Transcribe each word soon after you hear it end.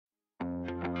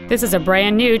This is a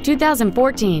brand new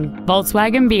 2014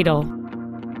 Volkswagen Beetle.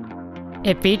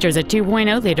 It features a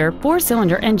 2.0-liter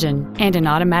four-cylinder engine and an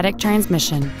automatic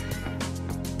transmission.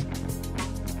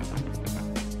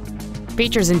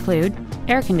 Features include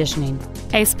air conditioning,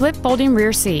 a split folding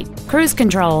rear seat, cruise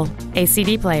control, a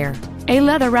CD player, a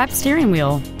leather-wrapped steering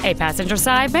wheel, a passenger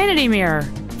side vanity mirror,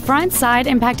 front side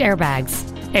impact airbags,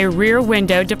 a rear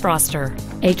window defroster,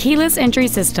 a keyless entry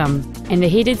system, and the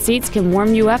heated seats can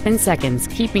warm you up in seconds,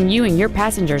 keeping you and your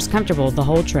passengers comfortable the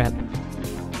whole trip.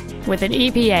 With an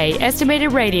EPA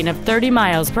estimated rating of 30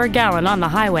 miles per gallon on the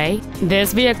highway,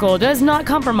 this vehicle does not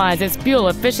compromise its fuel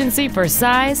efficiency for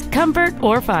size, comfort,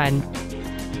 or fun.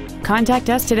 Contact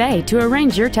us today to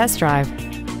arrange your test drive.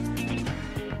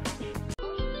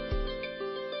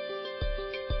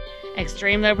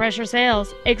 Extreme low pressure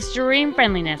sales, extreme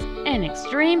friendliness, and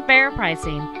extreme fair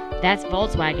pricing. That's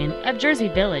Volkswagen of Jersey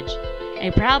Village,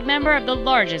 a proud member of the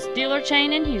largest dealer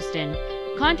chain in Houston.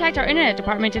 Contact our internet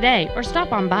department today or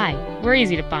stop on by. We're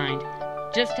easy to find.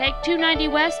 Just take 290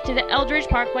 West to the Eldridge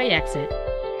Parkway exit.